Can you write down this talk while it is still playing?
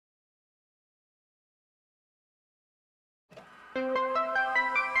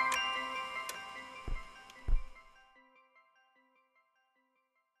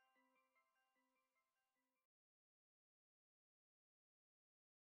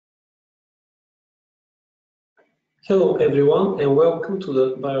Hello everyone and welcome to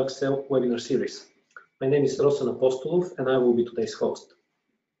the BioExcel Webinar series. My name is Rosan Apostolov and I will be today's host.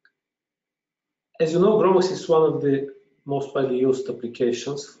 As you know, GROMACS is one of the most widely used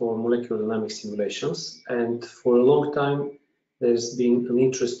applications for molecular dynamics simulations, and for a long time there's been an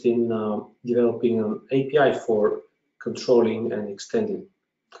interest in developing an API for controlling and extending.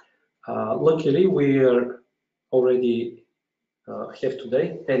 Luckily, we are already have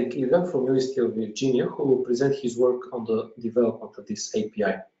today Eric Irrgang from University of Virginia, who will present his work on the development of this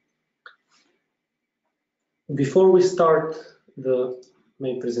API. Before we start the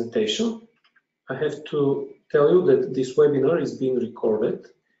main presentation, I have to tell you that this webinar is being recorded,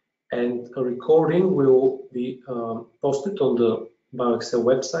 and a recording will be posted on the BioExcel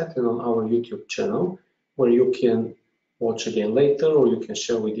website and on our YouTube channel, where you can watch again later or you can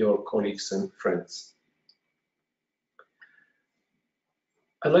share with your colleagues and friends.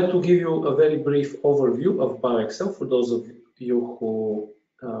 I'd like to give you a very brief overview of BioExcel for those of you who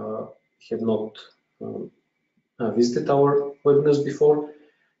have not visited our webinars before.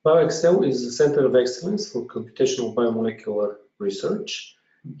 BioExcel is a center of excellence for computational biomolecular research.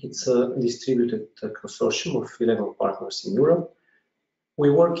 It's a distributed consortium of 11 partners in Europe.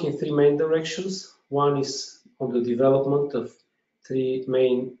 We work in three main directions. One is on the development of three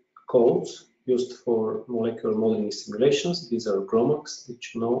main codes used for molecular modeling simulations. These are GROMACS,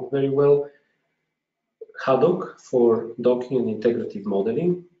 which you know very well, HADOC for docking and integrative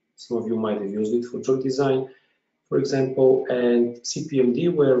modeling. Some of you might have used it for drug design, for example, and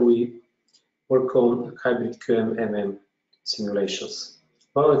CPMD, where we work on hybrid QM-MM simulations.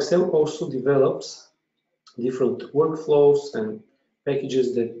 BioExcel also develops different workflows and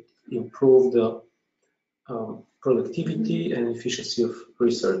packages that improve the productivity and efficiency of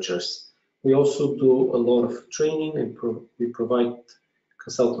researchers. We also do a lot of training and we provide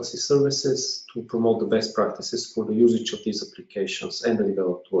consultancy services to promote the best practices for the usage of these applications and the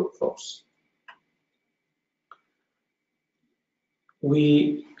developed workflows.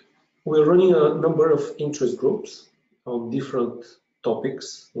 We're running a number of interest groups on different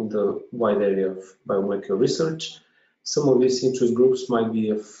topics in the wide area of biomolecular research. Some of these interest groups might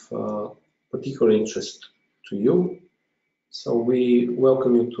be of particular interest to you, so we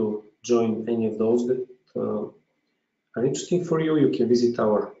welcome you to join any of those that are interesting for you. You can visit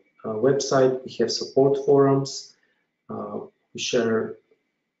our website. We have support forums. We share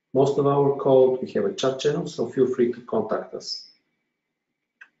most of our code. We have a chat channel, so feel free to contact us.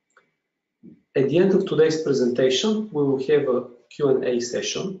 At the end of today's presentation, we will have a Q&A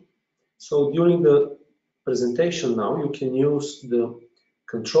session. So during the presentation now, you can use the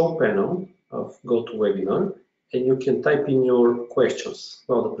control panel of GoToWebinar, and you can type in your questions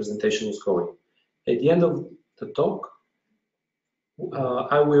while the presentation is going. At the end of the talk,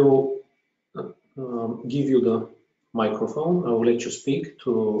 I will give you the microphone. I will let you speak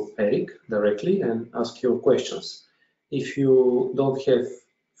to Eric directly and ask your questions. If you don't have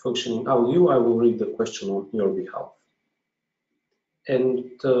functioning audio, I will read the question on your behalf.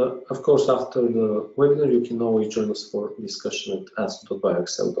 And of course, after the webinar, you can always join us for discussion at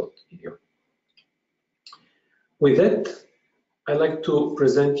ask.bioexcel.eu. With that, I'd like to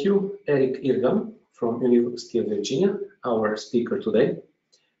present you Eric Irrgang from University of Virginia, our speaker today.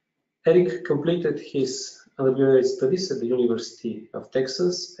 Eric completed his undergraduate studies at the University of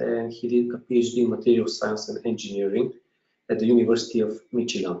Texas, and he did a PhD in material science and engineering at the University of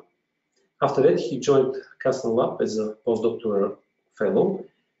Michigan. After that, he joined Kasson lab as a postdoctoral fellow,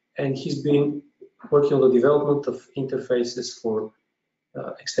 and he's been working on the development of interfaces for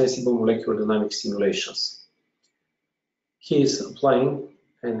extensible molecular dynamic simulations. He is applying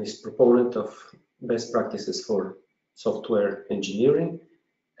and is proponent of best practices for software engineering,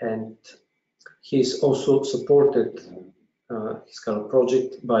 and he is also supported his current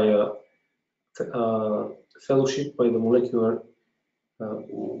project by a fellowship by the Molecular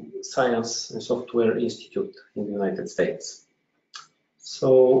Science and Software Institute in the United States.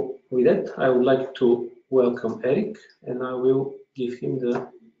 So with that, I would like to welcome Eric, and I will give him the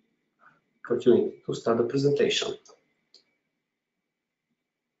opportunity to start the presentation.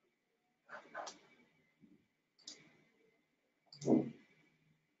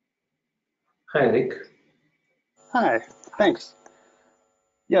 Hi, Eric. Hi, thanks.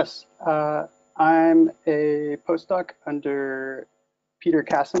 Yes, I'm a postdoc under Peter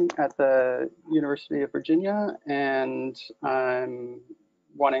Kasson at the University of Virginia, and I'm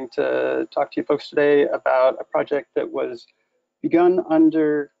wanting to talk to you folks today about a project that was begun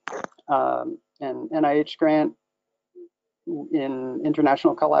under an NIH grant in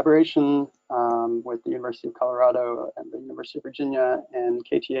international collaboration with the University of Colorado and the University of Virginia and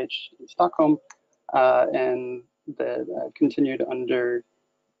KTH in Stockholm. And that continued under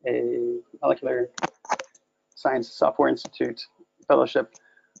a Molecular Science Software Institute fellowship.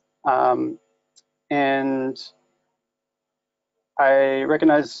 And I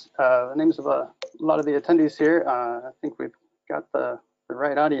recognize the names of a lot of the attendees here. I think we've got the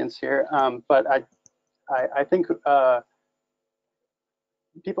right audience here, but I think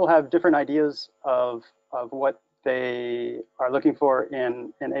people have different ideas of what they are looking for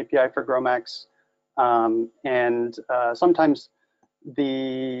in an API for GROMACS, and sometimes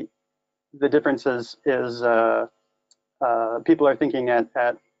the differences is people are thinking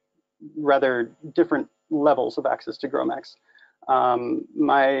at rather different levels of access to GROMACS.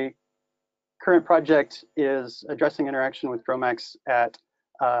 My current project is addressing interaction with GROMACS at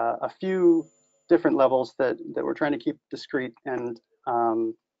a few different levels that we're trying to keep discrete, and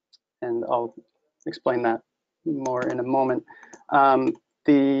I'll explain that more in a moment.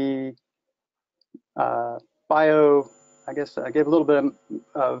 The I guess I gave a little bit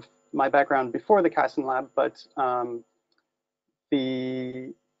of my background before the Kasson lab, but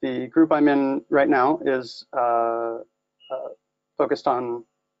the group I'm in right now is focused on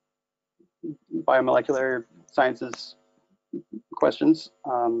biomolecular sciences questions.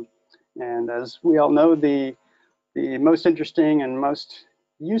 And as we all know, the most interesting and most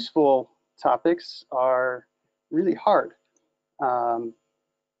useful topics are really hard.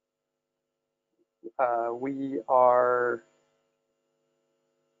 We are,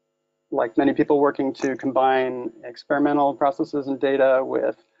 like many people, working to combine experimental processes and data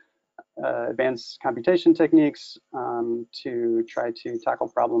with advanced computation techniques to try to tackle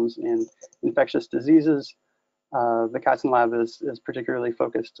problems in infectious diseases. The Kasson lab is particularly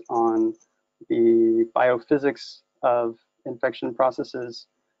focused on the biophysics of infection processes,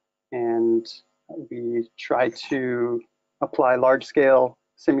 and we try to apply large-scale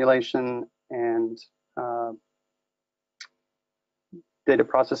simulation and data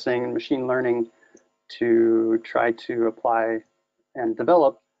processing and machine learning to try to apply and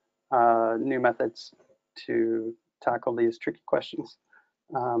develop new methods to tackle these tricky questions,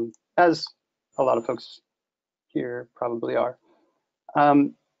 as a lot of folks here probably are.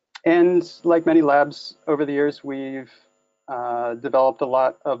 And like many labs over the years, we've developed a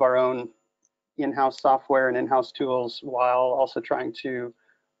lot of our own in-house software and in-house tools, while also trying to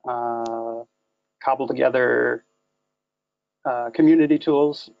cobble together community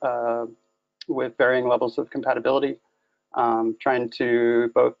tools with varying levels of compatibility, trying to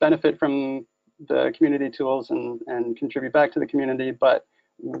both benefit from the community tools and contribute back to the community, but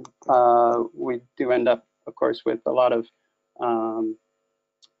we do end up, of course, with a lot of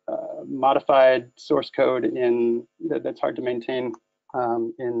modified source code that's hard to maintain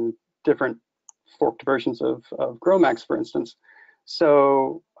in different forked versions of GROMACS, for instance.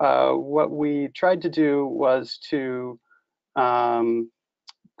 So what we tried to do was to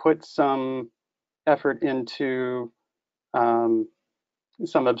put some effort into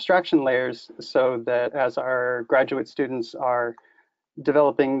some abstraction layers, so that as our graduate students are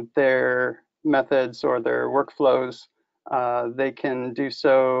developing their methods or their workflows, they can do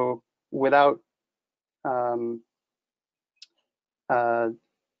so without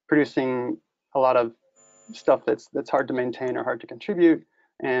producing a lot of stuff that's hard to maintain or hard to contribute,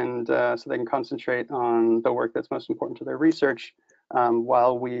 and so they can concentrate on the work that's most important to their research,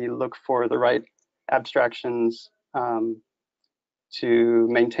 while we look for the right abstractions to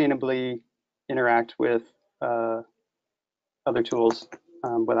maintainably interact with other tools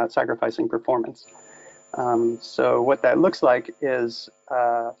without sacrificing performance. So what that looks like is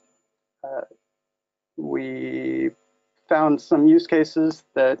we found some use cases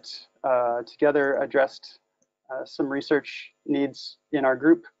that together addressed some research needs in our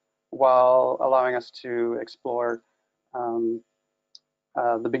group, while allowing us to explore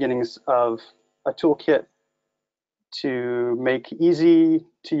the beginnings of a toolkit to make easy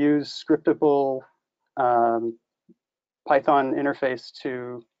to use scriptable Python interface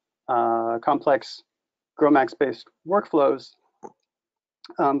to complex GROMACS-based workflows,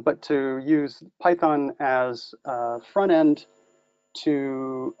 but to use Python as a front end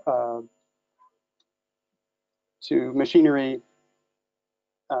to machinery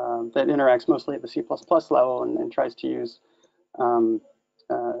that interacts mostly at the C++ level and tries to use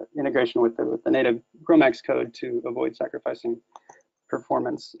integration with the native GROMACS code to avoid sacrificing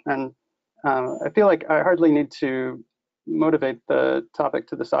performance. And I feel like I hardly need to motivate the topic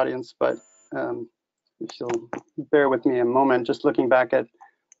to this audience, but if you'll bear with me a moment, just looking back at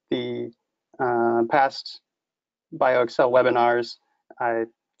the past BioExcel webinars, I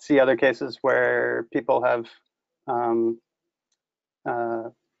see other cases where people have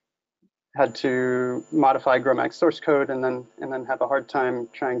had to modify GROMACS source code and then have a hard time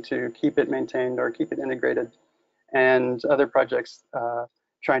trying to keep it maintained or keep it integrated. And other projects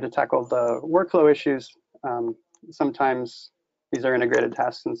trying to tackle the workflow issues. Sometimes these are integrated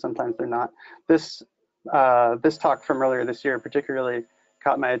tasks and sometimes they're not. This talk from earlier this year particularly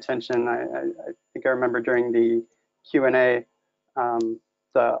caught my attention. I think I remember during the Q&A,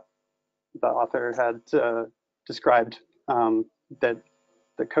 the author had described that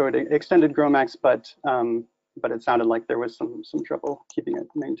the code extended GROMACS, but it sounded like there was some trouble keeping it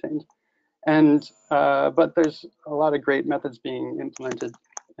maintained. And but there's a lot of great methods being implemented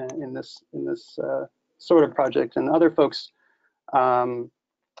in this sort of project, and other folks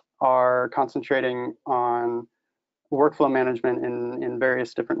are concentrating on workflow management in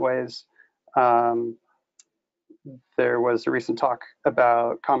various different ways. There was a recent talk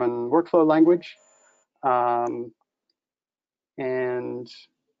about common workflow language, and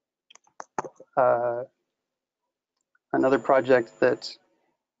another project that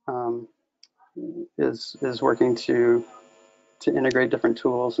is working to integrate different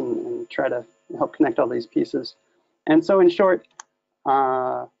tools and try to help connect all these pieces. And so in short,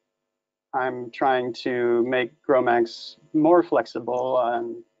 I'm trying to make GROMACS more flexible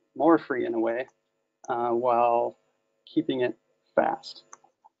and more free in a way, while keeping it fast.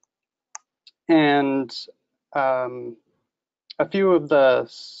 And a few of the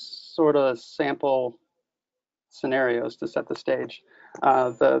sort of sample scenarios to set the stage.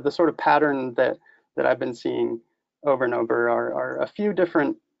 The sort of pattern that I've been seeing over and over are a few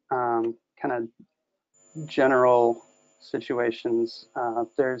different kind of general situations.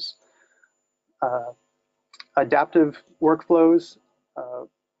 There's adaptive workflows,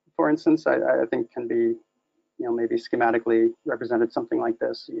 for instance, I think can be, maybe schematically represented something like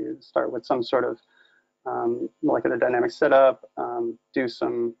this. You start with some sort of molecular dynamics setup, do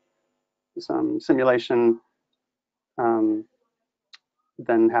some simulation,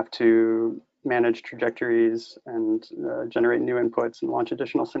 then have to manage trajectories and generate new inputs and launch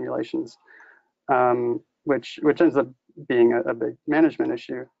additional simulations, which ends up being a big management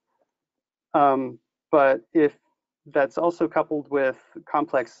issue. But if that's also coupled with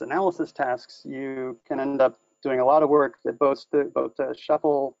complex analysis tasks, you can end up doing a lot of work that both to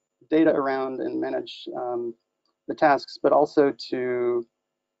shuffle data around and manage the tasks, but also to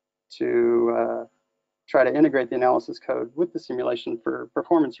try to integrate the analysis code with the simulation for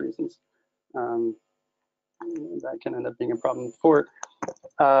performance reasons. That can end up being a problem. For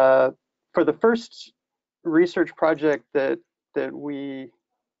the first research project that we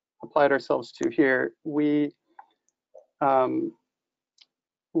applied ourselves to here, we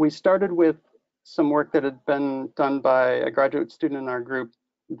started with some work that had been done by a graduate student in our group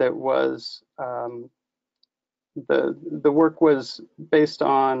that was, the work was based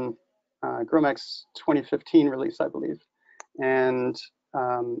on GROMACS 2015 release, I believe. And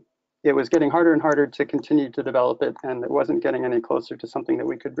it was getting harder and harder to continue to develop it, and it wasn't getting any closer to something that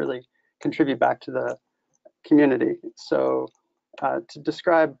we could really contribute back to the community. So to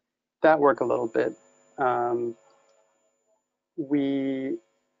describe that work a little bit, we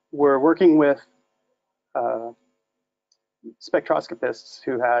were working with spectroscopists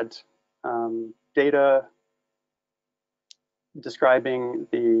who had data describing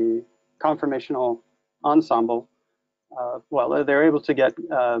the conformational ensemble. Well, they're able to get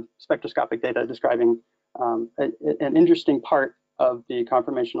spectroscopic data describing an interesting part of the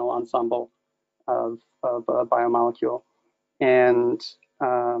conformational ensemble of a biomolecule. And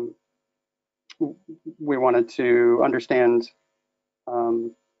we wanted to understand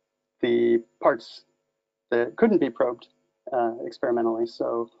the parts that couldn't be probed experimentally.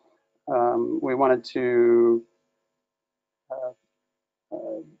 So we wanted to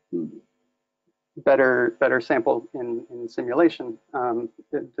better sample in simulation.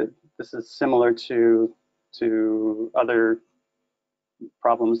 This is similar to other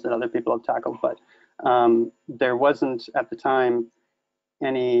problems that other people have tackled, but there wasn't at the time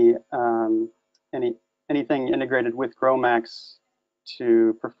anything integrated with GROMACS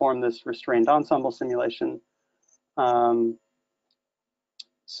to perform this restrained ensemble simulation.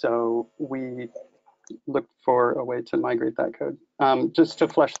 So we looked for a way to migrate that code. Just to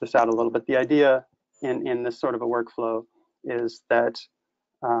flesh this out a little bit, the idea in this sort of a workflow is that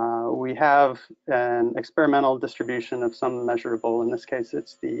we have an experimental distribution of some measurable. In this case,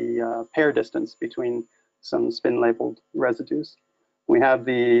 it's the pair distance between some spin-labeled residues. We have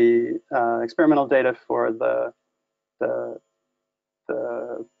the experimental data for the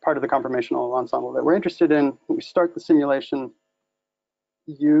part of the conformational ensemble that we're interested in. We start the simulation,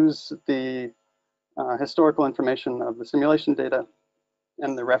 use the historical information of the simulation data,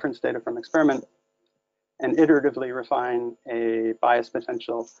 and the reference data from experiment, and iteratively refine a bias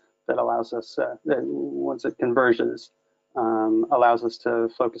potential that allows us, that once it converges, allows us to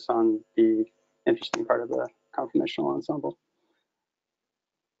focus on the interesting part of the conformational ensemble.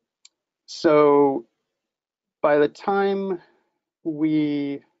 So by the time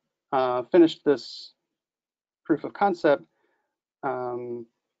we finished this proof of concept,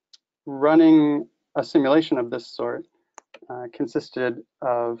 running a simulation of this sort consisted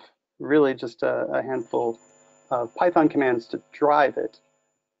of really just a handful of Python commands to drive it,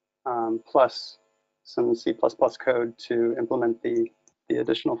 plus some C++ code to implement the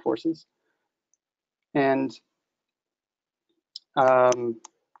additional forces. And I've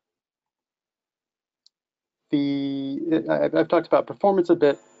talked about performance a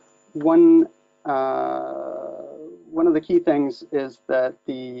bit. One of the key things is that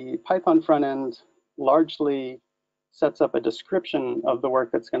the Python front end largely sets up a description of the work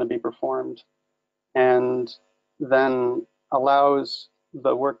that's going to be performed, and then allows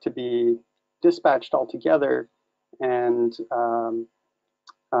the work to be dispatched all together and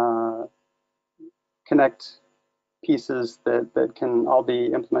connect pieces that can all be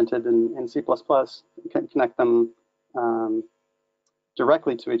implemented in C++, can connect them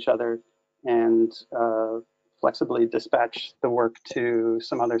directly to each other, and flexibly dispatch the work to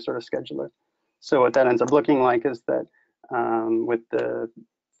some other sort of scheduler. So what that ends up looking like is that with the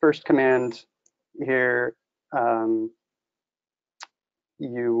first command here,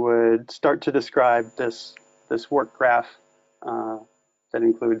 you would start to describe this work graph that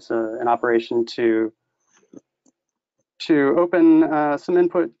includes an operation to open some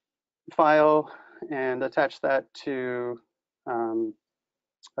input file and attach that to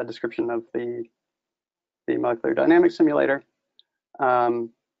a description of the molecular dynamics simulator. And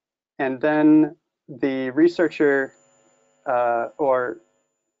then the researcher or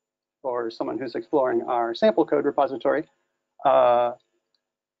someone who's exploring our sample code repository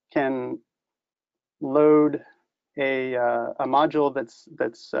can load a module that's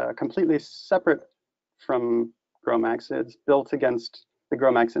completely separate from GROMACS. It's built against the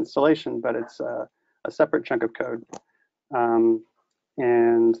GROMACS installation, but it's a separate chunk of code. And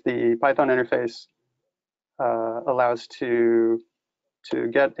the Python interface allows to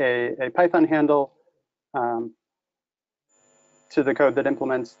get a Python handle to the code that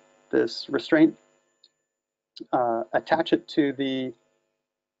implements this restraint, attach it to the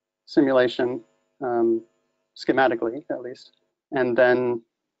simulation, schematically at least, and then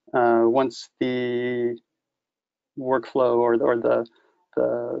once the workflow or the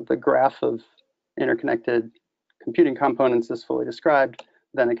graph of interconnected computing components is fully described,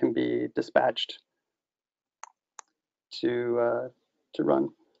 then it can be dispatched to run.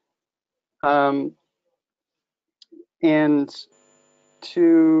 And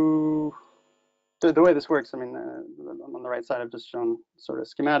the way this works, I mean, on the right side, I've just shown sort of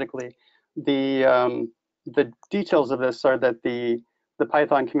schematically. The details of this are that the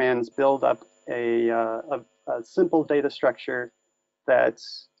Python commands build up a simple data structure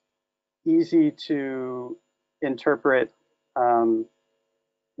that's easy to interpret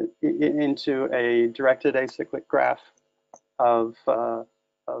into a directed acyclic graph of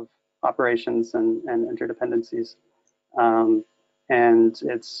operations and interdependencies. And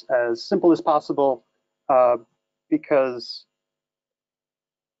it's as simple as possible because,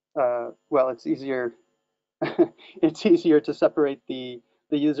 well, it's easier. It's easier to separate the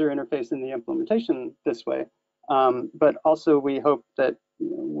user interface and the implementation this way. But also, we hope that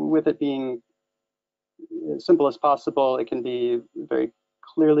with it being as simple as possible, it can be very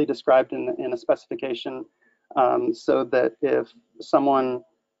clearly described in a specification, so that if someone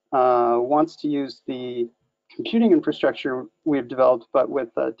wants to use the computing infrastructure we've developed, but with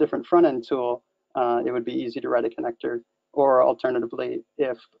a different front-end tool, it would be easy to write a connector. Or alternatively,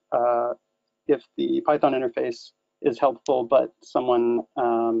 if the Python interface is helpful, but someone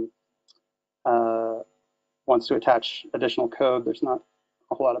wants to attach additional code, there's not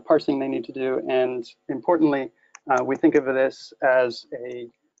a whole lot of parsing they need to do. And importantly, we think of this as a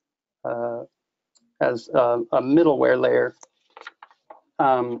middleware layer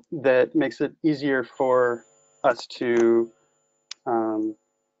that makes it easier for us to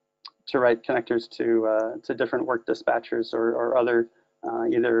write connectors to different work dispatchers or other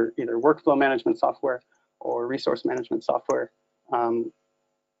either workflow management software or resource management software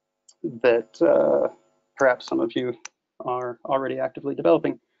that perhaps some of you are already actively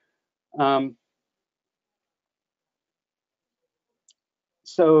developing.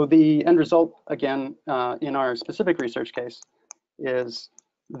 So the end result, again, in our specific research case, is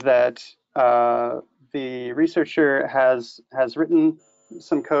that the researcher has written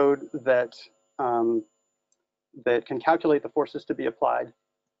some code that that can calculate the forces to be applied,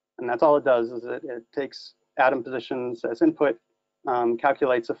 and that's all it does. Is it takes atom positions as input,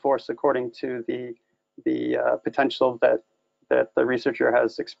 calculates a force according to the potential that the researcher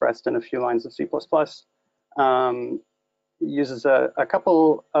has expressed in a few lines of C++. Uses a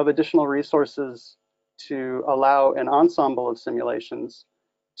couple of additional resources to allow an ensemble of simulations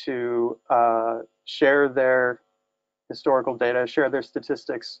to share their historical data, share their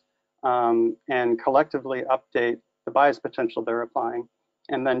statistics, and collectively update the bias potential they're applying,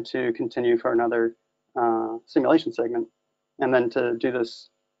 and then to continue for another simulation segment, and then to do this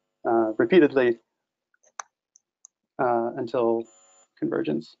repeatedly until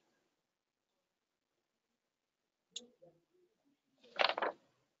convergence.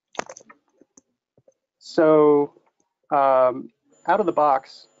 So out of the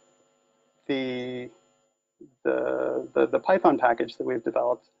box, the Python package that we've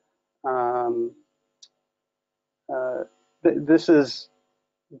developed, this is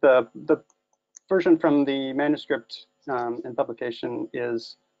the version from the manuscript in publication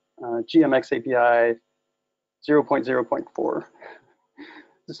is gmxapi 0.0.4.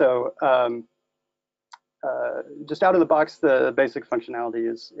 So just out of the box, the basic functionality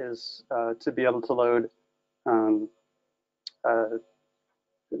is to be able to load a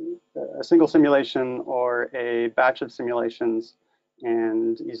single simulation or a batch of simulations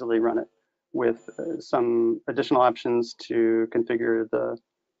and easily run it with some additional options to configure the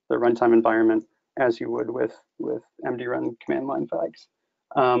runtime environment as you would with md-run command line flags.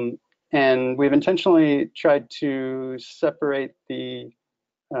 And we've intentionally tried to separate this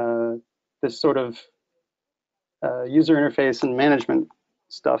sort of user interface and management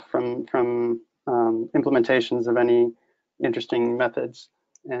stuff from implementations of any interesting methods.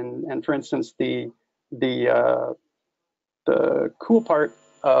 And for instance, the cool part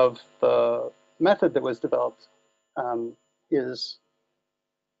of the method that was developed is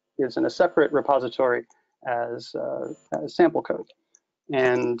in a separate repository as sample code.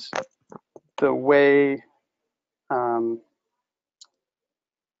 And the way, well,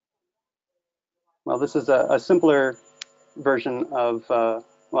 this is a simpler version of,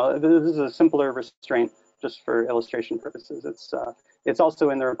 well, this is a simpler restraint just for illustration purposes. It's also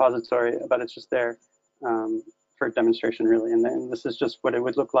in the repository, but it's just there for demonstration, really. And then this is just what it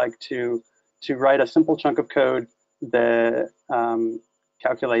would look like to write a simple chunk of code that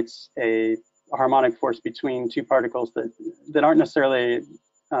calculates a harmonic force between two particles that aren't necessarily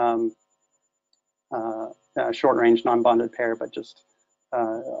a short-range non-bonded pair, but just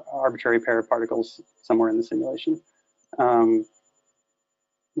arbitrary pair of particles somewhere in the simulation,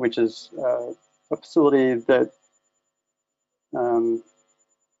 which is a facility that you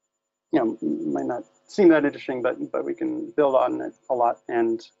know, might not seem that interesting, but we can build on it a lot,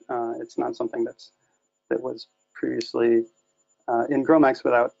 and it's not something that was previously in GROMACS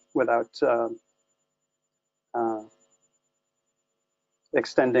without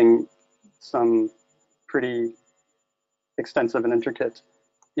extending some pretty extensive and intricate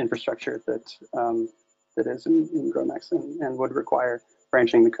infrastructure that is in GROMACS and would require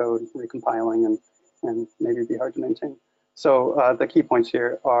branching the code, recompiling, and maybe be hard to maintain. So the key points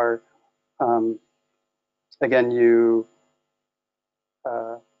here are, again, you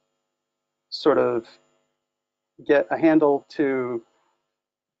sort of get a handle to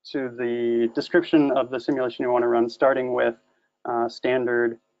the description of the simulation you want to run, starting with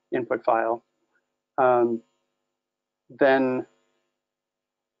standard input file. Then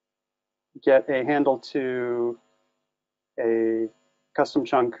get a handle to a custom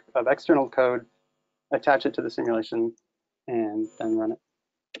chunk of external code, attach it to the simulation, and then run it.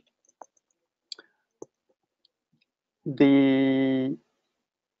 The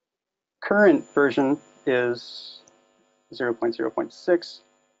current version is 0.0.6.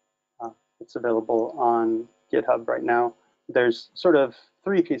 It's available on GitHub right now. There's sort of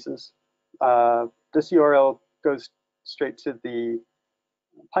three pieces. This URL goes straight to the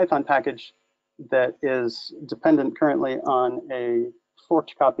Python package that is dependent currently on a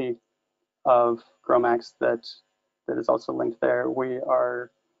forked copy of GROMACS that is also linked there. We are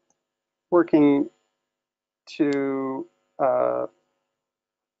working to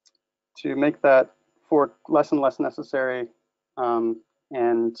make that fork less and less necessary, and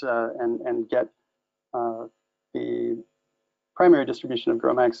get the primary distribution of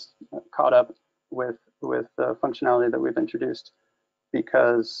GROMACS caught up with the functionality that we've introduced,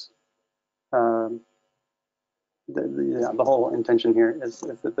 because the whole intention here is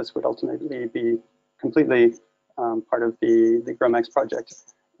that this would ultimately be completely part of the GROMACS project,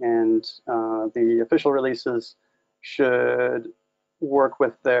 and the official releases should work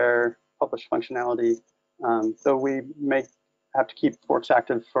with their published functionality, though we may have to keep forks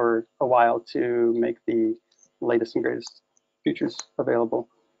active for a while to make the latest and greatest features available.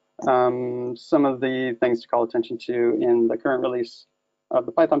 Some of the things to call attention to in the current release of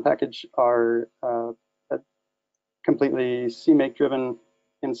the Python package are a completely CMake-driven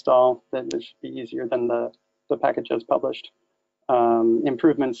install that should be easier than the package as published.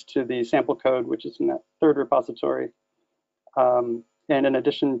 Improvements to the sample code, which is in that third repository. And in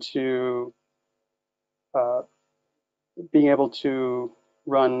addition to being able to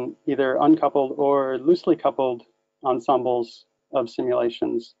run either uncoupled or loosely coupled ensembles of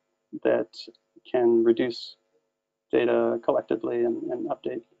simulations that can reduce data collectively and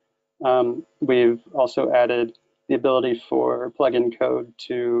update. We've also added the ability for plugin code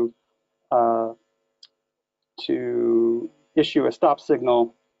to issue a stop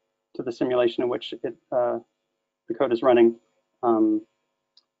signal to the simulation in which the code is running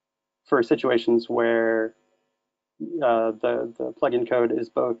for situations where the plugin code is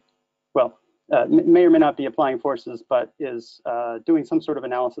both, well, may or may not be applying forces, but is doing some sort of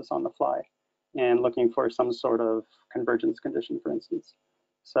analysis on the fly and looking for some sort of convergence condition, for instance.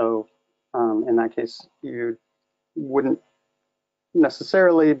 So in that case, you wouldn't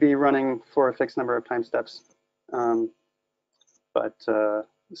necessarily be running for a fixed number of time steps, but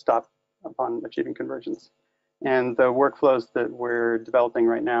stop upon achieving convergence. And the workflows that we're developing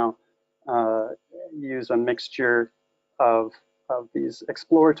right now use a mixture of these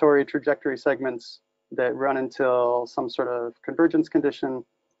exploratory trajectory segments that run until some sort of convergence condition,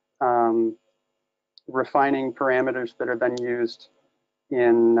 refining parameters that are then used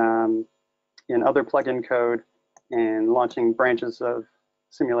in other plugin code, and launching branches of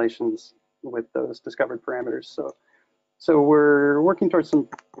simulations with those discovered parameters. So we're working towards some,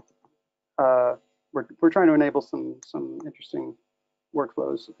 we're trying to enable some interesting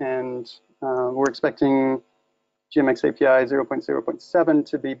workflows, and we're expecting gmxapi 0.0.7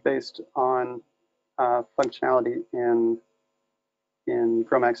 to be based on functionality in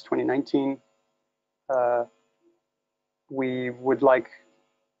GROMACS 2019. We would like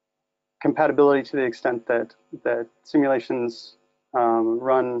compatibility to the extent that simulations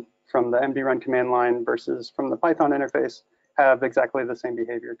run from the md-run command line versus from the Python interface have exactly the same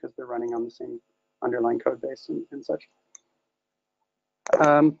behavior because they're running on the same underlying code base and such.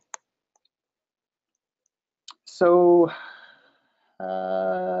 So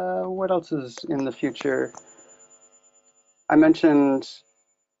what else is in the future? I mentioned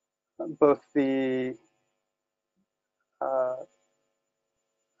both the,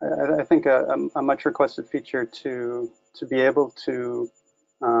 I think a much requested feature to be able to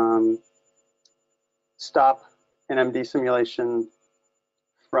stop an MD simulation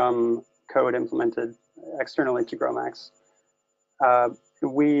from code implemented externally to GROMACS.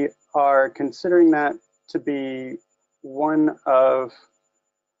 We are considering that to be one of,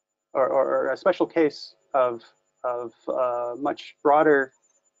 or a special case of a much broader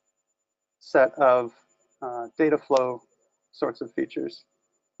set of data flow sorts of features,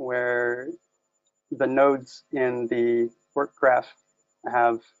 where the nodes in the work graph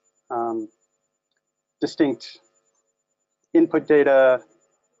have distinct input data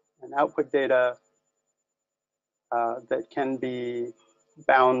and output data that can be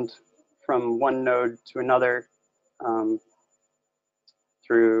bound from one node to another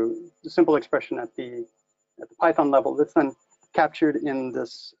through the simple expression at the Python level that's then captured in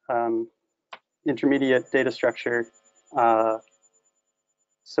this intermediate data structure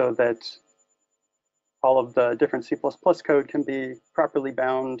so that all of the different C++ code can be properly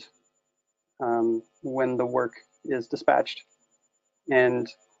bound when the work is dispatched. And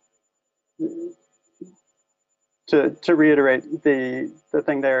to reiterate, the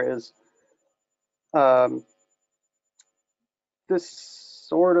thing there is this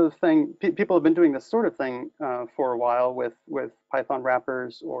sort of thing, people have been doing this sort of thing for a while with Python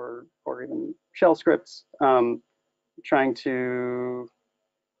wrappers or even shell scripts, trying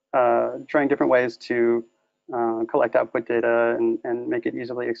different ways to collect output data and make it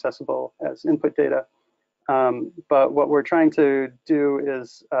easily accessible as input data. But what we're trying to do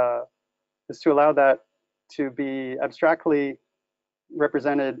is to allow that to be abstractly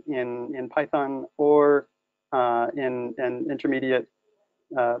represented in Python or in an intermediate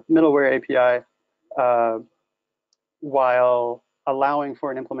middleware API, while allowing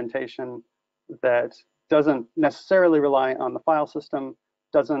for an implementation that doesn't necessarily rely on the file system,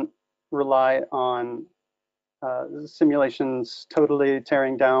 doesn't rely on simulations totally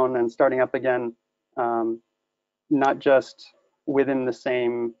tearing down and starting up again, not just within the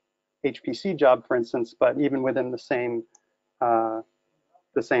same HPC job, for instance, but even within the same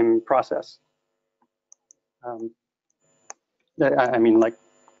process. I mean, like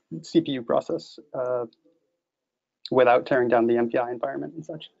CPU process without tearing down the MPI environment and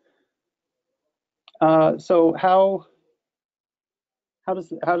such. So how does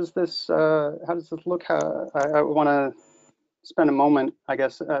this look? I want to spend a moment, I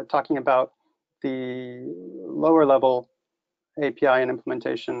guess, talking about the lower level API and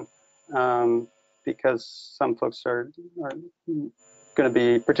implementation, because some folks are going to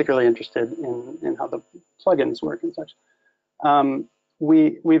be particularly interested in how the plugins work and such.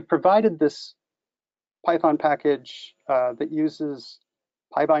 We've provided this Python package that uses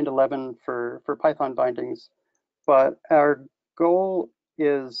PyBind 11 for Python bindings, but our goal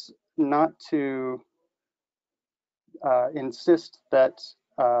is not to insist that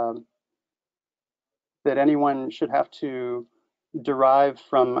that anyone should have to derive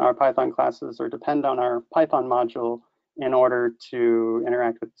from our Python classes or depend on our Python module in order to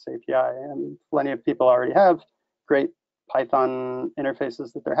interact with this API. And plenty of people already have great Python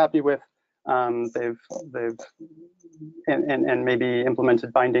interfaces that they're happy with. They've maybe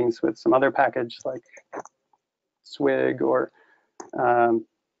implemented bindings with some other package like Swig or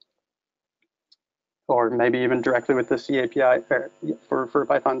maybe even directly with the C API for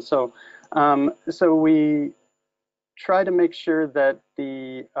Python. So so we try to make sure that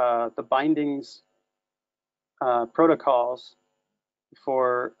the bindings protocols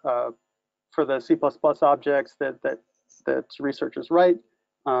for the C++ objects that researchers write,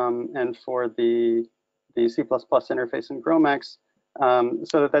 and for the C++ interface in GROMACS,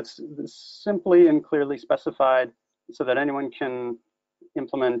 so that's simply and clearly specified, so that anyone can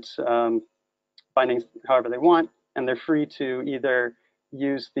implement bindings however they want, and they're free to either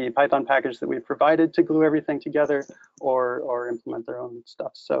use the Python package that we've provided to glue everything together, or implement their own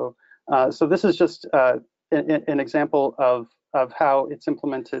stuff. So so this is just an example of how it's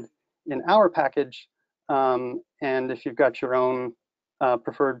implemented in our package. And if you've got your own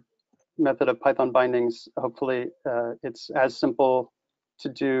preferred method of Python bindings, hopefully it's as simple to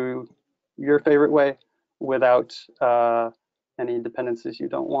do your favorite way without any dependencies you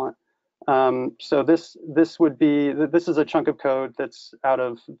don't want. So this is a chunk of code that's out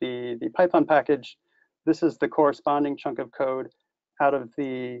of the Python package. This is the corresponding chunk of code out of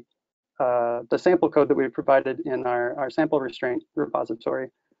the sample code that we provided in our sample restraint repository.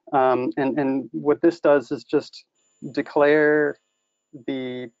 And what this does is just declare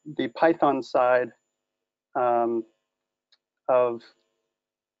the Python side of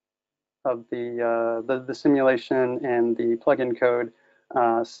the simulation and the plugin code,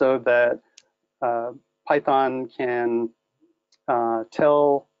 so that Python can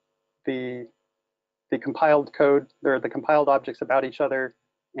tell the compiled code or the compiled objects about each other,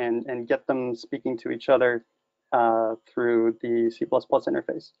 and get them speaking to each other through the C++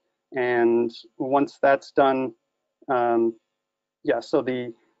 interface. And once that's done, yeah, so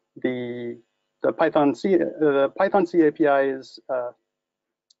the Python C API is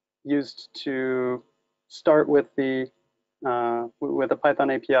used to start with the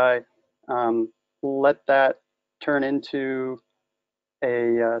Python API, let that turn into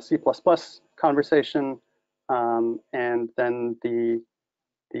a C++ conversation, and then the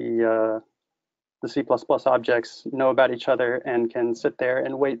C++ objects know about each other and can sit there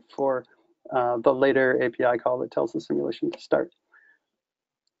and wait for the later API call that tells the simulation to start.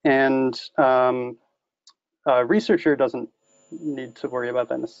 And a researcher doesn't need to worry about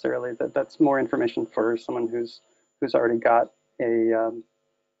that necessarily. That's more information for someone who's already got a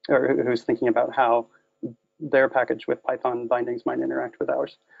or who's thinking about how their package with Python bindings might interact with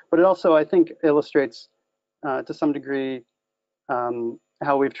ours. But it also, I think, illustrates to some degree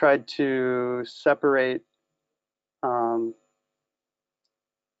how we've tried to separate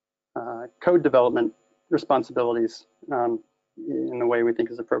code development responsibilities in the way we think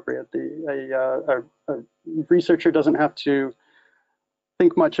is appropriate. A researcher doesn't have to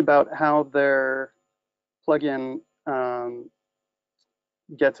think much about how their plugin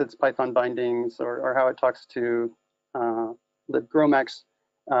gets its Python bindings, or how it talks to the GROMACS.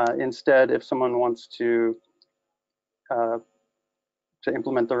 Instead, if someone wants to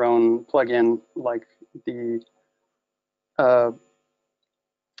implement their own plugin, like the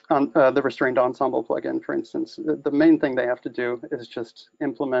restrained ensemble plugin, for instance, the main thing they have to do is just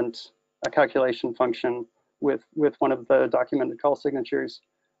implement a calculation function with one of the documented call signatures.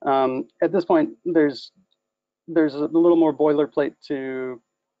 At this point, there's a little more boilerplate to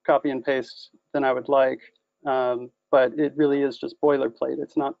copy and paste than I would like, but it really is just boilerplate.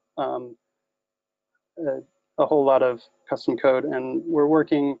 It's not a whole lot of custom code, and we're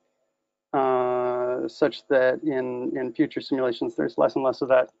working such that in future simulations there's less and less of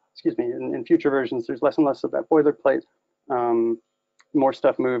that. Excuse me. In future versions, there's less and less of that boilerplate. More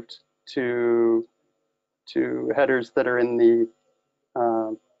stuff moved to headers that are in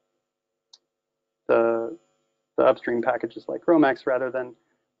the upstream packages like GROMACS rather than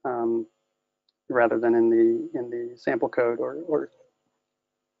in the sample code or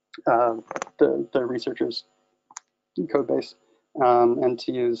the researcher's code base, and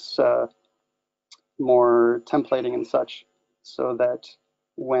to use more templating and such, so that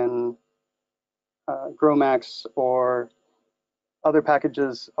when GROMACS or other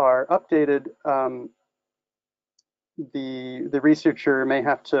packages are updated, the researcher may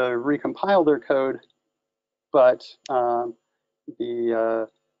have to recompile their code, but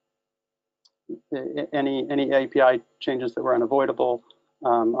any API changes that were unavoidable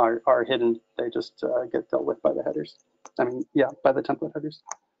are hidden. They just get dealt with by the headers. I mean, yeah, by the template headers.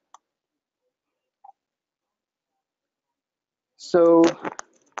 So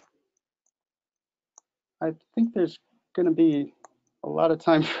I think there's going to be a lot of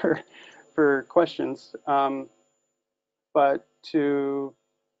time for questions, but just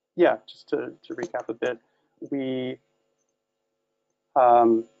to recap a bit, we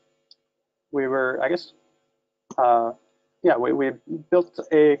were, I guess, we built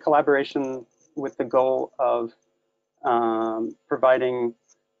a collaboration with the goal of providing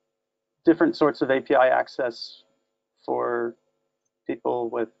different sorts of API access for people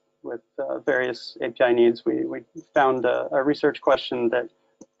with various API needs. We found a research question that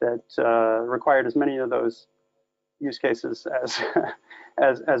required as many of those use cases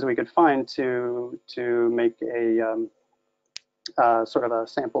as we could find to make a sort of a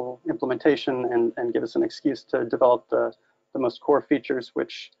sample implementation and give us an excuse to develop the most core features,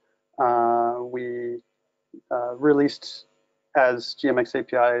 which we released as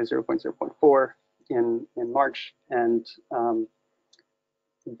gmxapi 0.0.4 in March, and a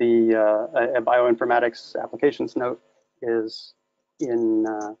bioinformatics applications note is in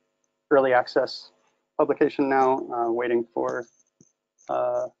early access publication now, waiting for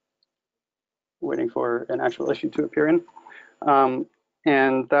an actual issue to appear in.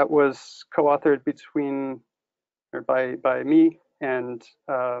 And that was co-authored by me and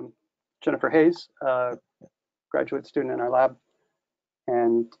Jennifer Hayes, graduate student in our lab,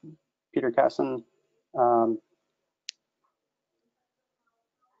 and Peter Kasson.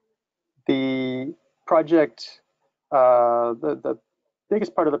 The project, the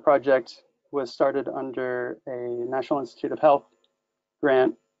biggest part of the project was started under a National Institute of Health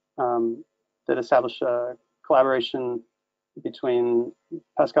grant that established a collaboration between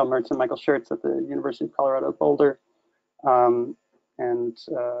Pascal Mertz and Michael Schertz at the University of Colorado Boulder, and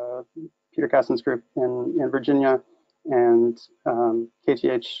Peter Kasson's group in Virginia, and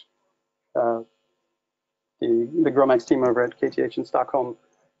KTH, the GROMACS team over at KTH in Stockholm,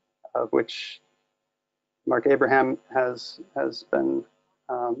 of which Mark Abraham has been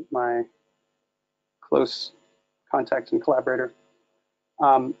my close contact and collaborator.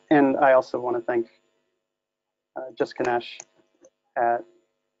 And I also want to thank Jessica Nash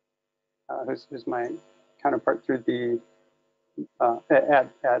who's my counterpart through the at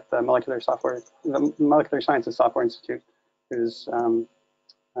the Molecular Sciences Software Institute, who's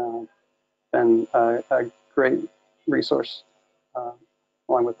been a great resource,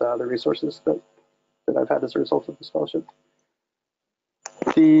 along with the other resources that I've had as a result of this fellowship.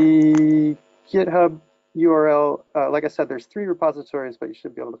 The GitHub URL, like I said, there's 3 repositories, but you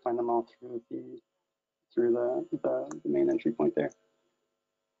should be able to find them all through the main entry point there.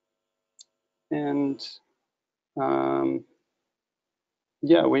 And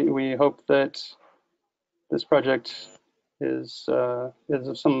yeah, we hope that this project is of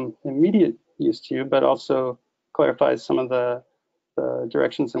some immediate use to you, but also clarifies some of the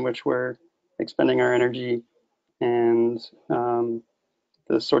directions in which we're expending our energy, and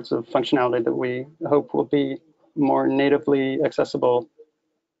the sorts of functionality that we hope will be more natively accessible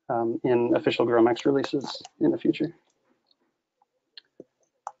in official GROMACS releases in the future.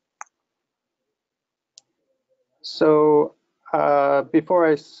 So before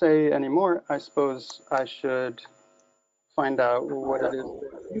I say any more, I suppose I should find out what it is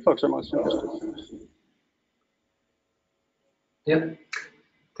that you folks are most interested in. Yeah,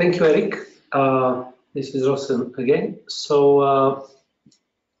 thank you, Eric. This is Rosen again. So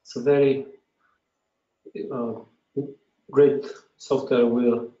it's a very great software.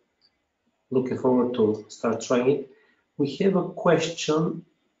 We're looking forward to start trying it. We have a question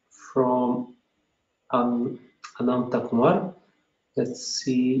from Ananta Kumar. Let's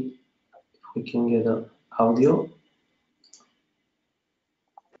see if we can get an audio.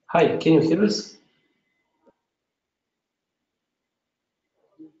 Hi, can you hear us?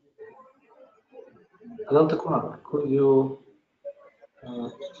 Anantakumar, could you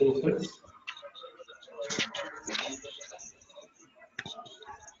can you hear us?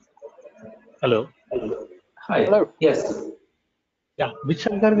 Hello. Hi. Hello. Yes. Yeah, which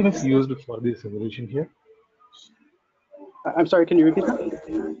algorithm is used for the simulation here? I'm sorry, can you repeat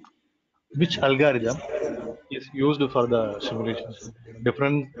that? Which algorithm is used for the simulations?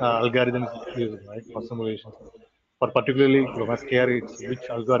 Different algorithms used, right, for simulations. For particularly GROMACS here, it's which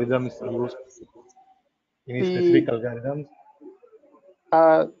algorithm is used? Any specific algorithms?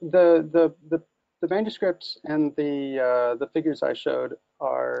 The manuscripts and the figures I showed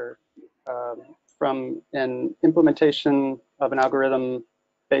are from an implementation of an algorithm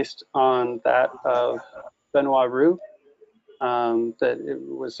based on that of Benoit Roux. That it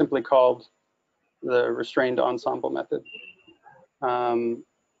was simply called the restrained ensemble method,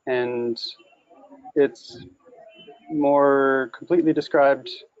 and it's more completely described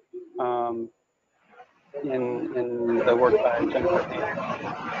in the work by Jennifer Hayes.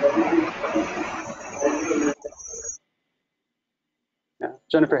 Yeah,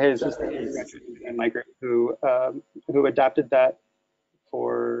 Jennifer Hayes is the graduate in my group who adapted that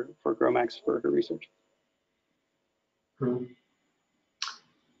for GROMACS for her research.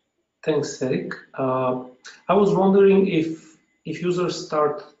 Thanks, Eric. I was wondering if users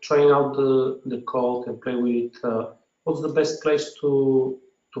start trying out the code and play with it, what's the best place to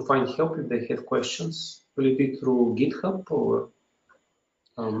find help if they have questions? Will it be through GitHub or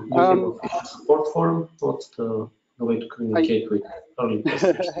GitHub official support forum? What's the way to communicate with early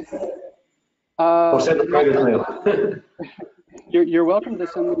testers? Or send a private mail. You're welcome to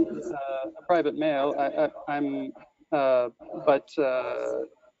send me a private mail. But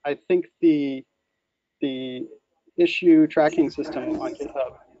I think the issue tracking system on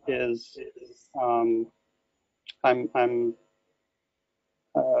GitHub is I'm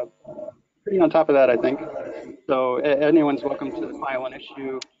pretty on top of that, I think. So anyone's welcome to file an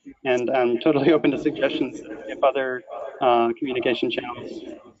issue, and I'm totally open to suggestions if other communication channels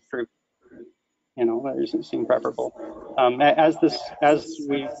for seem preferable. As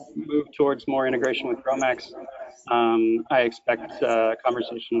we move towards more integration with GROMACS, I expect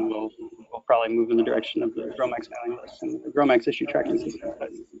conversation will probably move in the direction of the GROMACS mailing list and the GROMACS issue tracking system.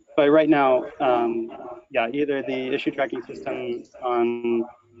 But right now, yeah, either the issue tracking system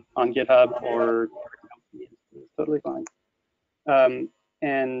on GitHub or is totally fine.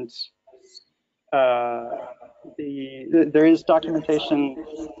 And there is documentation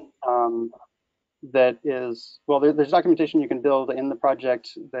that is, well, there's documentation you can build in the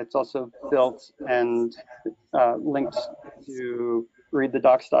project that's also built and linked to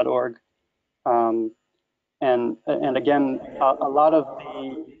readthedocs.org. And again, a lot of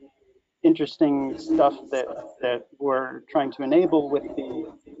the interesting stuff that we're trying to enable with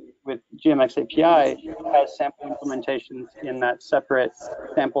gmxapi has sample implementations in that separate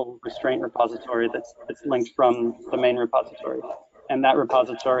sample restraint repository that's linked from the main repository. And that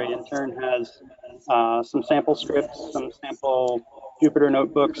repository in turn has some sample scripts, some sample Jupyter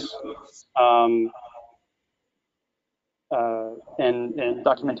notebooks, and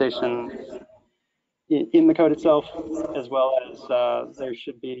documentation in the code itself, as well as there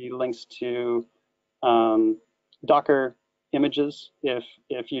should be links to Docker images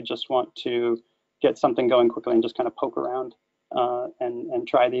if you just want to get something going quickly and just kind of poke around and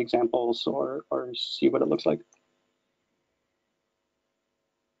try the examples or see what it looks like.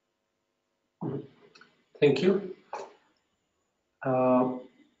 Thank you.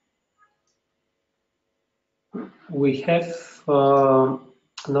 We have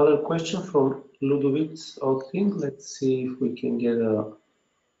another question from Ludovic Othling. Let's see if we can get a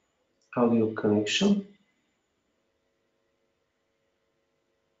audio connection.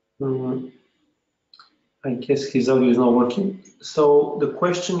 I guess his audio is not working. So the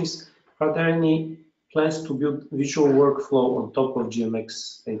question is, are there any plans to build visual workflow on top of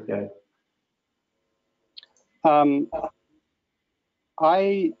GMX API?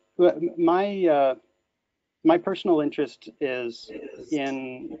 My personal interest is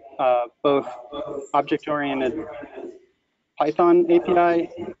in both object-oriented Python API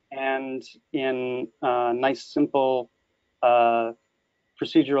and in nice, simple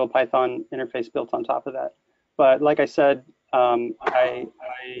procedural Python interface built on top of that. But like I said, I'm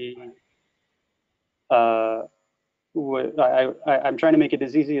trying to make it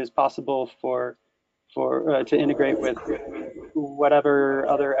as easy as possible to integrate with whatever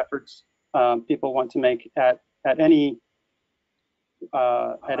other efforts people want to make at any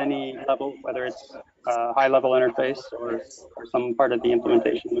level, whether it's a high-level interface or some part of the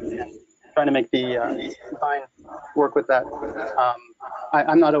implementation. And trying to make the design work with that.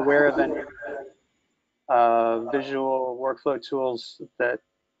 I'm not aware of any visual workflow tools that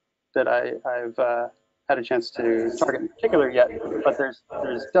I've had a chance to target in particular yet, but there's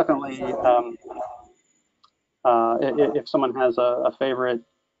definitely if someone has a favorite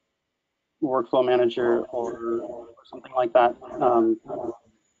workflow manager or something like that,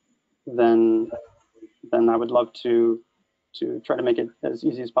 then I would love to try to make it as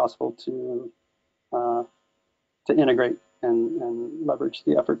easy as possible to integrate and leverage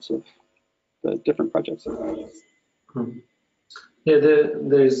the efforts of the different projects. Yeah,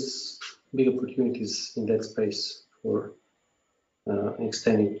 there's big opportunities in that space for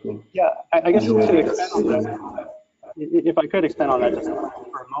extending to. Yeah, I guess to expand on that, if I could expand on that just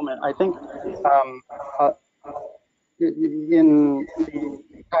for a moment, I think in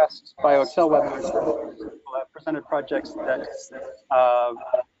the past BioExcel webinars, people have presented projects that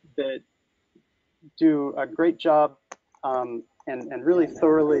that do a great job and really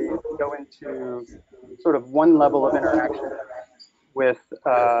thoroughly go into sort of one level of interaction with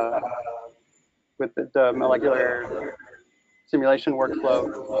the molecular simulation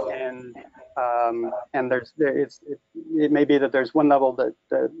workflow, and it may be that there's one level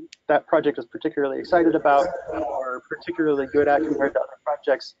that project is particularly excited about or particularly good at compared to other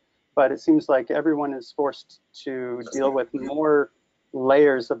projects, but it seems like everyone is forced to deal with more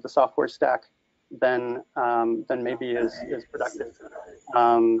layers of the software stack than maybe is productive.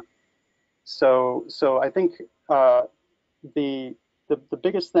 So I think the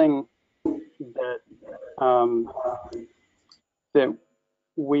biggest thing that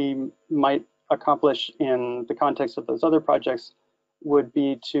we might accomplish in the context of those other projects would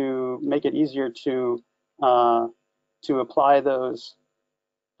be to make it easier to apply those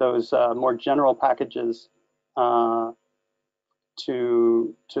more general packages to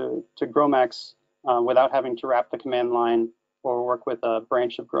GROMACS without having to wrap the command line or work with a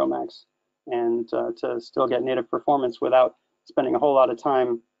branch of GROMACS, and to still get native performance without spending a whole lot of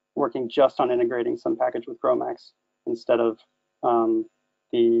time working just on integrating some package with GROMACS instead of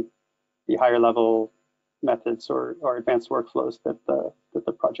the higher level methods or advanced workflows that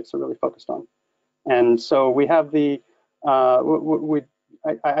the projects are really focused on. And so we have the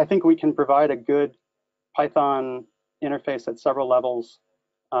I think we can provide a good Python interface at several levels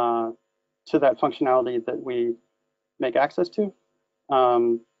to that functionality that we make access to.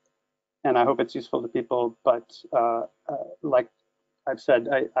 And I hope it's useful to people, but like I've said,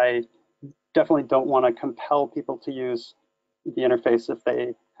 I definitely don't want to compel people to use the interface if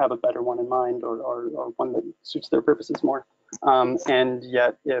they have a better one in mind or one that suits their purposes more. And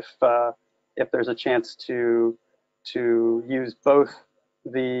yet, if there's a chance to use both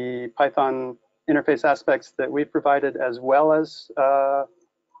the Python interface aspects that we've provided as well as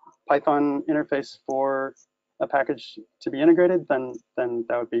Python interface for a package to be integrated, then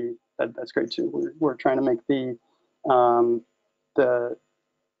that would be that's great too. We're trying to make the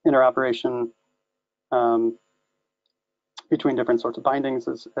interoperation between different sorts of bindings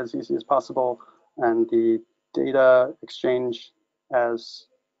as easy as possible, and the data exchange as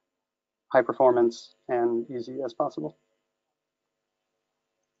high performance and easy as possible.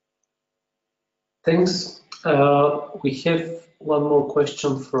 Thanks. We have one more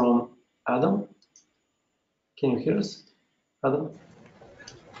question from Adam. Can you hear us, Adam?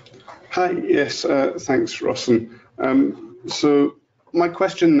 Hi, yes, thanks, Rosson. So my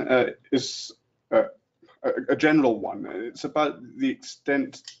question is a general one. It's about the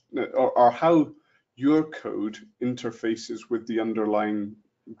extent or how your code interfaces with the underlying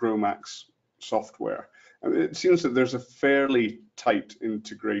GROMACS software. It seems that there's a fairly tight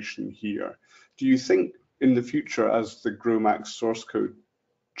integration here. Do you think in the future, as the GROMACS source code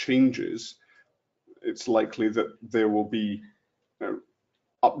changes, it's likely that there will be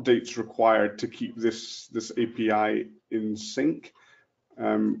updates required to keep this API in sync?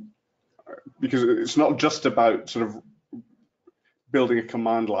 Because it's not just about sort of building a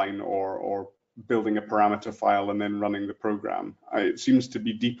command line or building a parameter file and then running the program. It seems to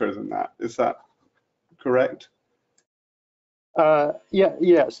be deeper than that. Is that correct?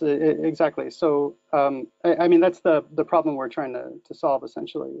 Yes, exactly. So, I mean, that's the problem we're trying to solve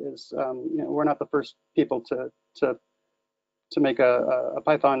essentially. Is we're not the first people to make a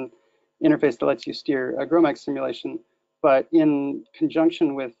Python interface that lets you steer a GROMACS simulation, but in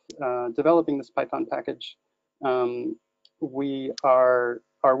conjunction with developing this Python package, we are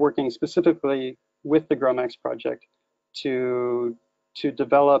working specifically with the GROMACS project to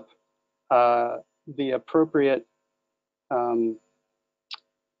develop the appropriate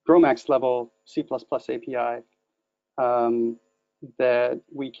GROMACS level C++ API that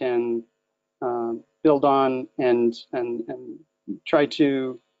we can build on and try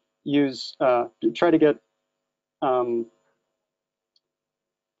to use try to get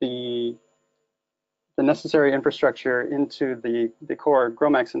the necessary infrastructure into the core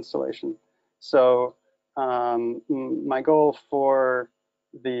GROMACS installation. So my goal for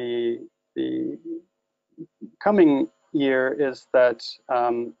the coming year is that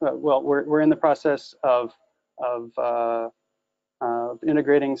well, we're in the process of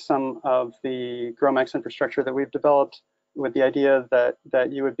integrating some of the GROMACS infrastructure that we've developed, with the idea that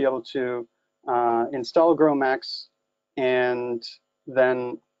you would be able to install GROMACS and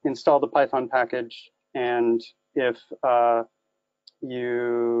then install the Python package, and if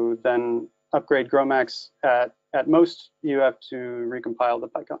you then upgrade GROMACS, at most you have to recompile the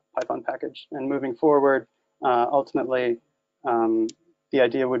Python package. And moving forward, ultimately, the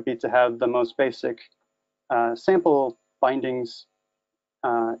idea would be to have the most basic sample bindings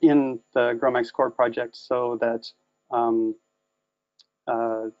in the GROMACS core project, so that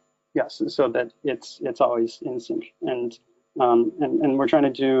yes, so that it's always in sync. And we're trying to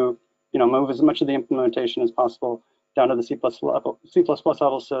do, move as much of the implementation as possible down to the C++ level,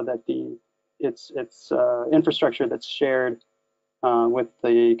 so that it's infrastructure that's shared with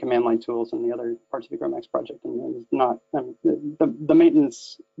the command line tools and the other parts of the GROMACS project, and not the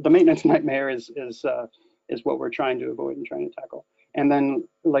maintenance nightmare is what we're trying to avoid and trying to tackle. And then,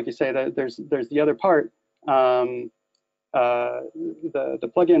 like you say, that there's the other part. The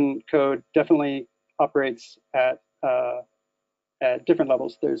plugin code definitely operates at different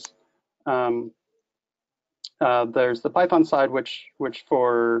levels. There's the Python side, which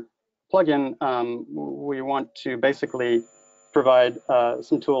for plugin, we want to basically provide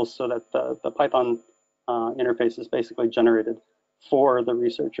some tools so that the Python interface is basically generated for the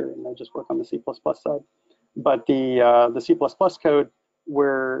researcher, and they just work on the C++ side. But the C++ code,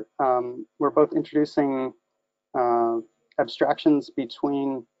 we're both introducing abstractions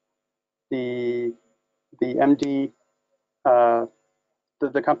between the MD,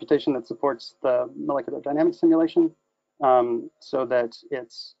 the computation that supports the molecular dynamics simulation, so that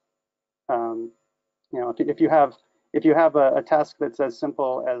it's if you have a task that's as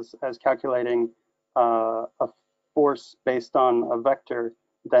simple as calculating a force based on a vector,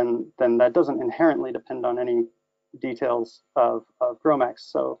 then that doesn't inherently depend on any details of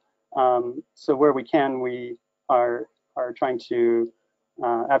GROMACS. So so where we can, we are trying to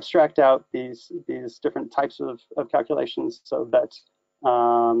abstract out these different types of calculations, so that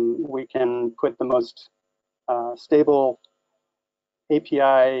we can put the most stable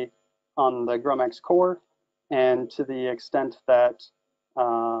API on the GROMACS core, and to the extent that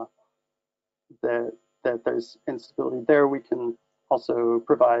that there's instability there, we can also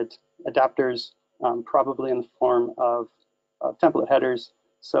provide adapters, probably in the form of template headers.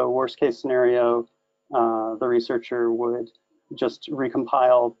 So worst case scenario, the researcher would just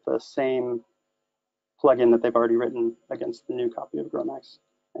recompile the same plugin that they've already written against the new copy of GROMACS,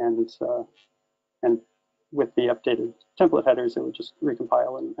 and with the updated template headers, it would just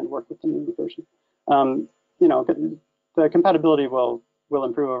recompile and work with the new version. The compatibility will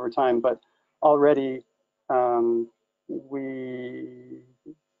improve over time, but already we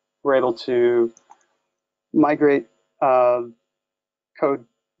were able to migrate code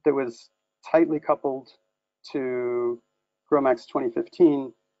that was tightly coupled to GROMACS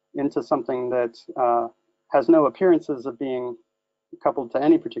 2015 into something that has no appearances of being coupled to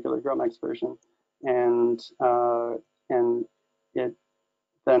any particular GROMACS version, and it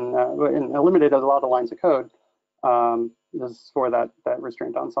then eliminated a lot of the lines of code. This is for that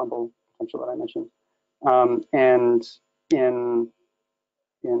restrained ensemble potential that I mentioned, and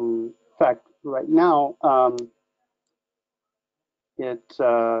in fact, right now,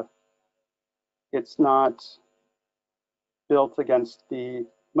 it's not built against the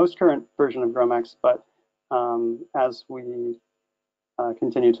most current version of GROMACS, but as we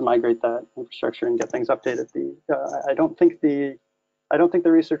continue to migrate that infrastructure and get things updated, I don't think the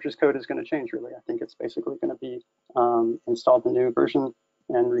researcher's code is going to change really. I think it's basically going to be installed the new version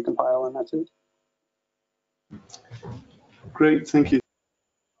and recompile, and that's it. Great, thank you.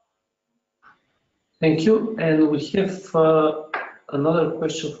 Thank you. And we have another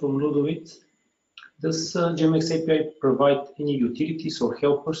question from Ludovic. Does gmxapi provide any utilities or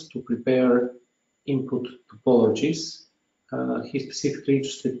helpers to prepare input topologies? He's specifically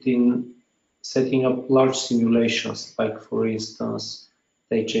interested in setting up large simulations, like for instance,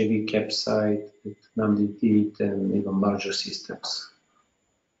 the HIV capside, NAMDT, and even larger systems.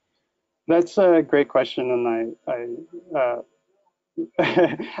 That's a great question, and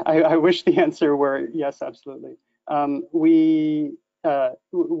I wish the answer were yes, absolutely. We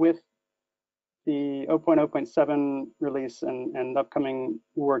with the 0.0.7 release and upcoming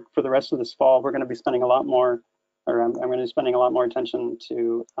work for the rest of this fall, we're going to be spending a lot more, or I'm going to be spending a lot more attention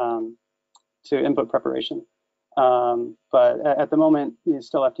to input preparation. But at the moment, you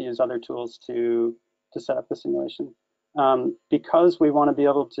still have to use other tools to set up the simulation. Because we want to be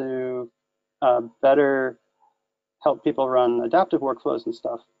able to better help people run adaptive workflows and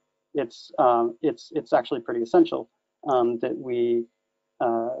stuff, it's actually pretty essential that we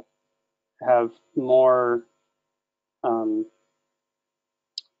have more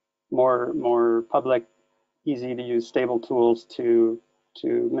public, easy to use, stable tools to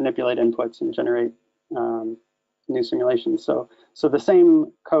manipulate inputs and generate new simulations. So the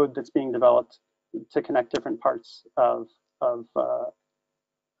same code that's being developed to connect different parts of a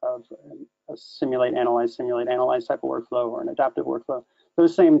simulate, analyze type of workflow or an adaptive workflow,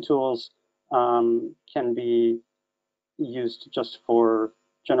 those same tools can be used just for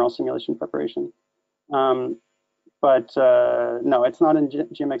general simulation preparation. But no, it's not in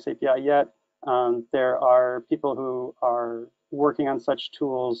gmxapi yet. There are people who are working on such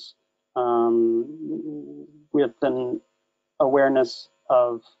tools with an awareness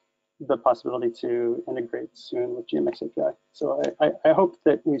of the possibility to integrate soon with gmxapi. So I hope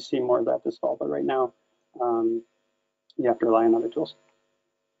that we see more of that this fall, but right now you have to rely on other tools.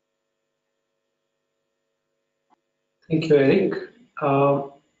 Thank you, Eric.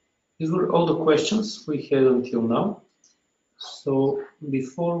 These were all the questions we had until now. So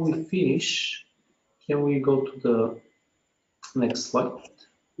before we finish, can we go to the next slide?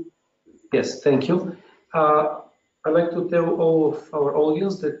 Yes, thank you. I'd like to tell all of our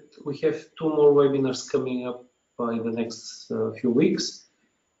audience that we have 2 more webinars coming up by the next few weeks.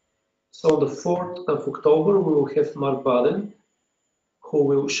 So the 4th of October, we will have Mark Baden, who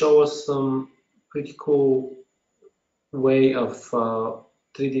will show us some pretty cool way of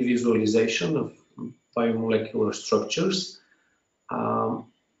 3D visualization of biomolecular structures.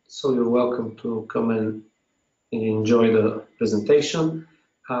 So you're welcome to come and enjoy the presentation.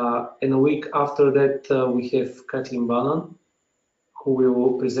 And a week after that, we have Kathleen Bannon, who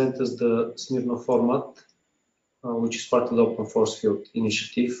will present us the Smirnov format, which is part of the Open Force Field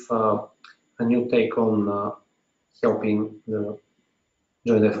initiative, a new take on helping the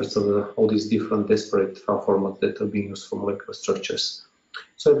joint efforts of all these different disparate file formats that are being used for molecular structures.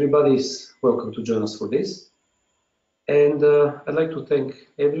 So everybody is welcome to join us for this. And I'd like to thank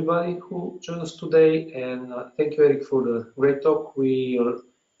everybody who joined us today, and thank you, Eric, for the great talk. We are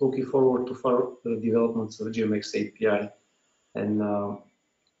looking forward to further developments of gmxapi, and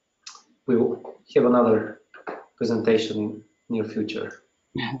we will have another presentation in near future.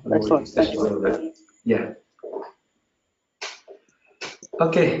 Excellent. Thank you. Yeah.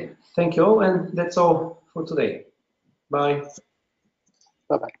 Okay, thank you all, and that's all for today. Bye.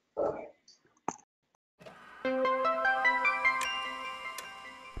 Bye-bye.